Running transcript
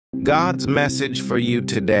God's message for you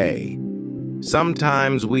today.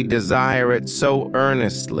 Sometimes we desire it so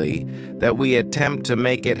earnestly that we attempt to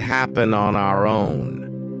make it happen on our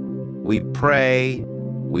own. We pray,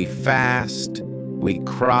 we fast, we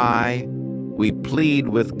cry, we plead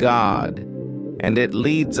with God, and it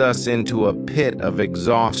leads us into a pit of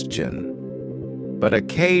exhaustion. But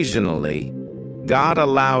occasionally, God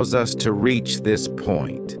allows us to reach this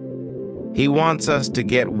point. He wants us to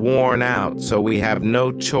get worn out so we have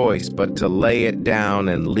no choice but to lay it down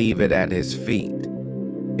and leave it at His feet.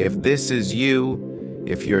 If this is you,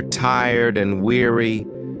 if you're tired and weary,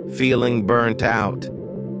 feeling burnt out,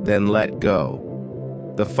 then let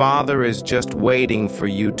go. The Father is just waiting for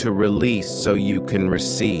you to release so you can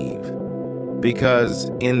receive. Because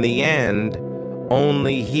in the end,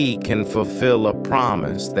 only He can fulfill a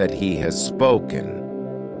promise that He has spoken.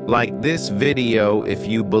 Like this video if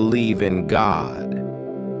you believe in God.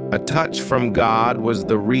 A touch from God was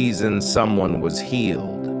the reason someone was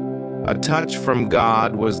healed. A touch from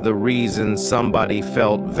God was the reason somebody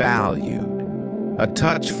felt valued. A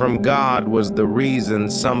touch from God was the reason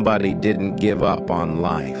somebody didn't give up on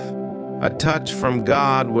life. A touch from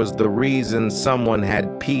God was the reason someone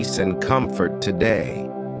had peace and comfort today.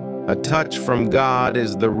 A touch from God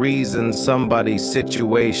is the reason somebody's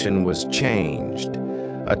situation was changed.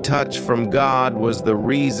 A touch from God was the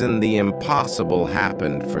reason the impossible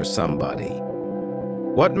happened for somebody.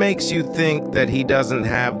 What makes you think that He doesn't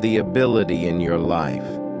have the ability in your life?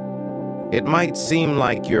 It might seem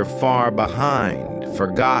like you're far behind,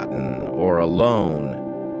 forgotten, or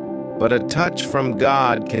alone, but a touch from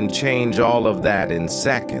God can change all of that in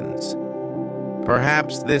seconds.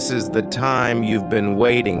 Perhaps this is the time you've been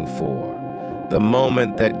waiting for, the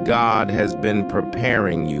moment that God has been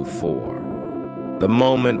preparing you for. The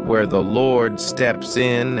moment where the Lord steps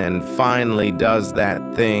in and finally does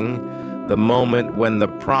that thing, the moment when the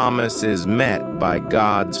promise is met by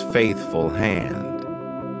God's faithful hand.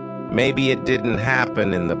 Maybe it didn't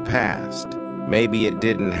happen in the past. Maybe it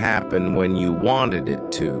didn't happen when you wanted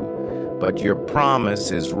it to, but your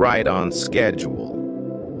promise is right on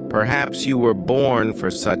schedule. Perhaps you were born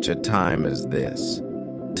for such a time as this.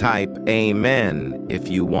 Type Amen if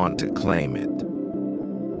you want to claim it.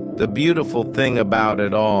 The beautiful thing about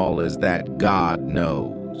it all is that God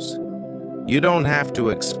knows. You don't have to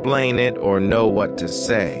explain it or know what to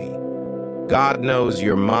say. God knows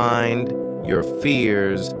your mind, your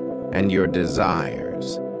fears, and your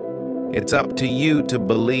desires. It's up to you to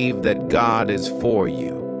believe that God is for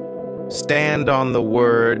you. Stand on the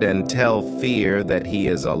word and tell fear that he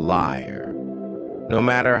is a liar. No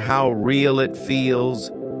matter how real it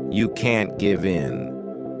feels, you can't give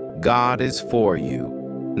in. God is for you,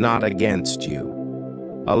 not against you.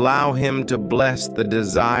 Allow him to bless the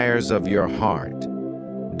desires of your heart.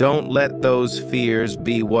 Don't let those fears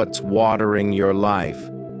be what's watering your life,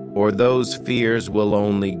 or those fears will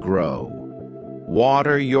only grow.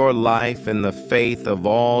 Water your life in the faith of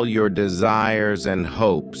all your desires and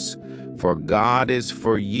hopes, for God is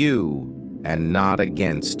for you and not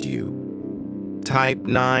against you. Type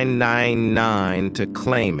 999 to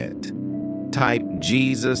claim it. Type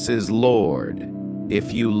Jesus is Lord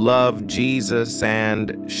if you love Jesus,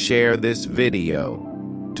 and share this video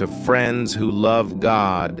to friends who love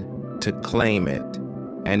God to claim it.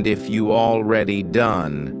 And if you already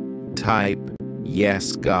done, type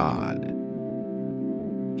Yes God.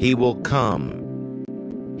 He will come.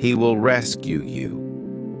 He will rescue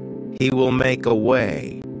you. He will make a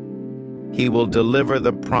way. He will deliver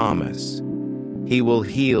the promise. He will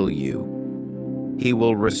heal you. He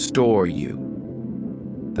will restore you.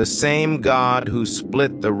 The same God who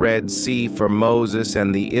split the Red Sea for Moses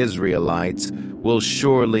and the Israelites will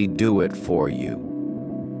surely do it for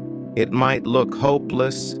you. It might look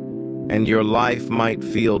hopeless, and your life might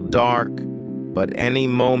feel dark, but any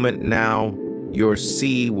moment now, your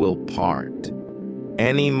sea will part.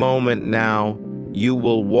 Any moment now, you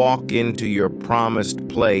will walk into your promised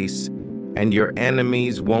place, and your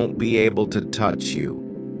enemies won't be able to touch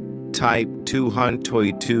you. Type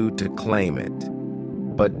 222 to claim it.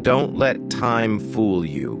 But don't let time fool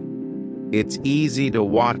you. It's easy to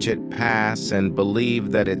watch it pass and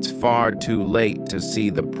believe that it's far too late to see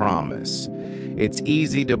the promise. It's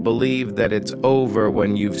easy to believe that it's over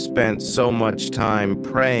when you've spent so much time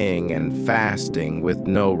praying and fasting with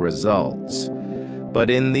no results. But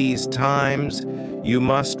in these times, you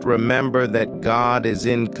must remember that God is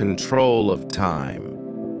in control of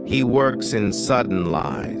time. He works in sudden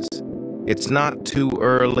lies. It's not too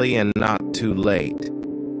early and not too late.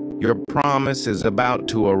 Your promise is about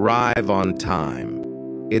to arrive on time.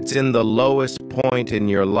 It's in the lowest point in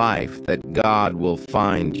your life that God will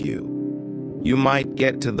find you. You might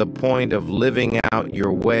get to the point of living out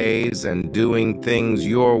your ways and doing things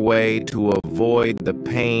your way to avoid the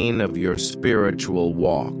pain of your spiritual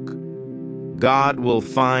walk. God will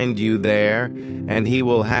find you there, and He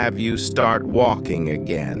will have you start walking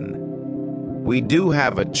again. We do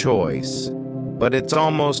have a choice, but it's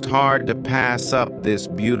almost hard to pass up this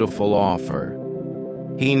beautiful offer.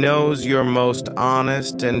 He knows your most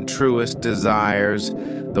honest and truest desires,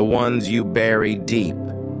 the ones you bury deep.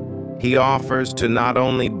 He offers to not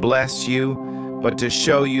only bless you, but to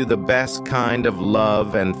show you the best kind of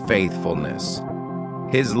love and faithfulness.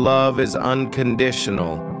 His love is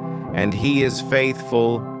unconditional, and He is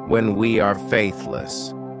faithful when we are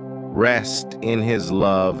faithless. Rest in His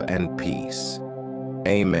love and peace.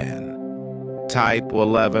 Amen. Type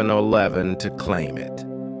 1111 to claim it.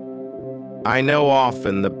 I know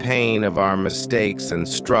often the pain of our mistakes and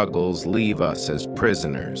struggles leave us as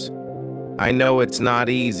prisoners. I know it's not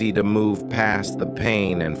easy to move past the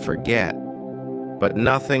pain and forget, but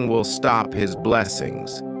nothing will stop His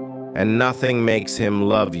blessings, and nothing makes Him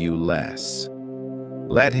love you less.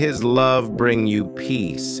 Let His love bring you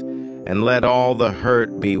peace, and let all the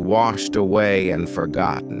hurt be washed away and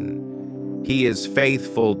forgotten. He is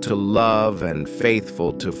faithful to love and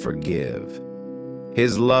faithful to forgive.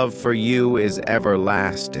 His love for you is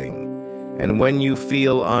everlasting, and when you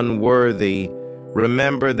feel unworthy,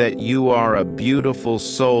 remember that you are a beautiful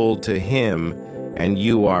soul to Him, and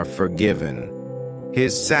you are forgiven.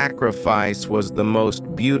 His sacrifice was the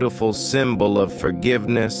most beautiful symbol of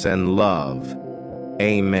forgiveness and love.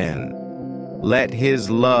 Amen. Let His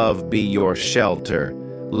love be your shelter.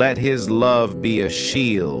 Let His love be a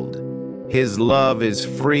shield. His love is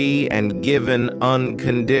free and given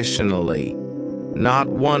unconditionally. Not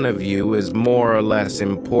one of you is more or less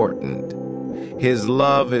important. His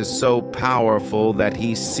love is so powerful that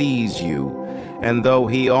He sees you, and though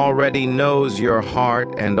He already knows your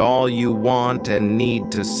heart and all you want and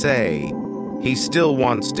need to say, He still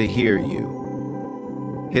wants to hear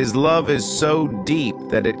you. His love is so deep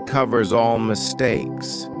that it covers all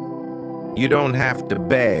mistakes. You don't have to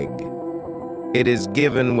beg. It is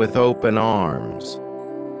given with open arms.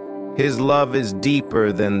 His love is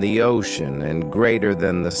deeper than the ocean and greater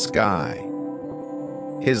than the sky.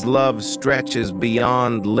 His love stretches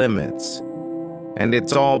beyond limits, and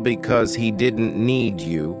it's all because He didn't need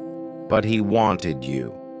you, but He wanted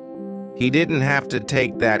you. He didn't have to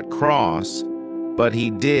take that cross, but He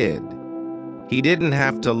did. He didn't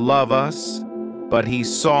have to love us, but He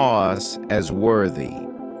saw us as worthy.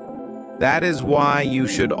 That is why you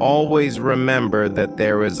should always remember that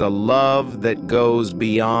there is a love that goes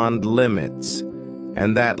beyond limits,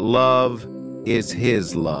 and that love is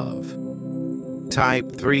His love.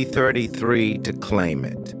 Type 333 to claim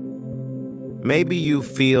it. Maybe you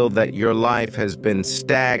feel that your life has been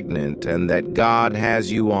stagnant and that God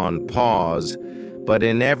has you on pause, but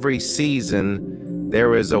in every season,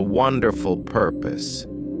 there is a wonderful purpose.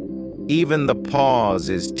 Even the pause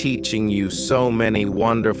is teaching you so many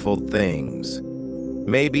wonderful things.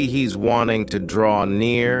 Maybe He's wanting to draw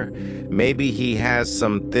near. Maybe He has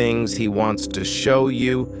some things He wants to show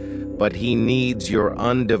you, but He needs your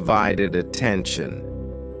undivided attention.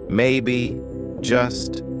 Maybe,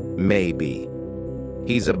 just maybe,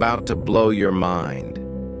 He's about to blow your mind.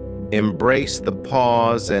 Embrace the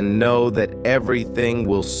pause and know that everything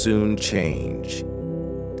will soon change.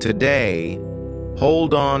 Today,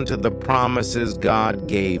 hold on to the promises God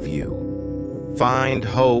gave you. Find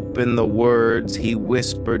hope in the words He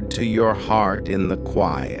whispered to your heart in the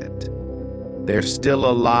quiet. They're still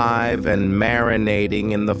alive and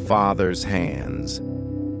marinating in the Father's hands.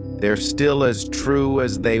 They're still as true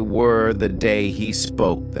as they were the day He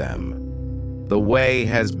spoke them. The way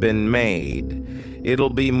has been made.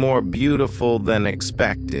 It'll be more beautiful than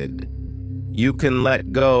expected. You can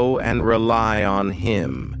let go and rely on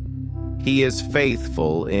Him. He is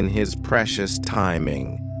faithful in His precious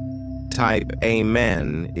timing. Type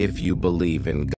Amen if you believe in God.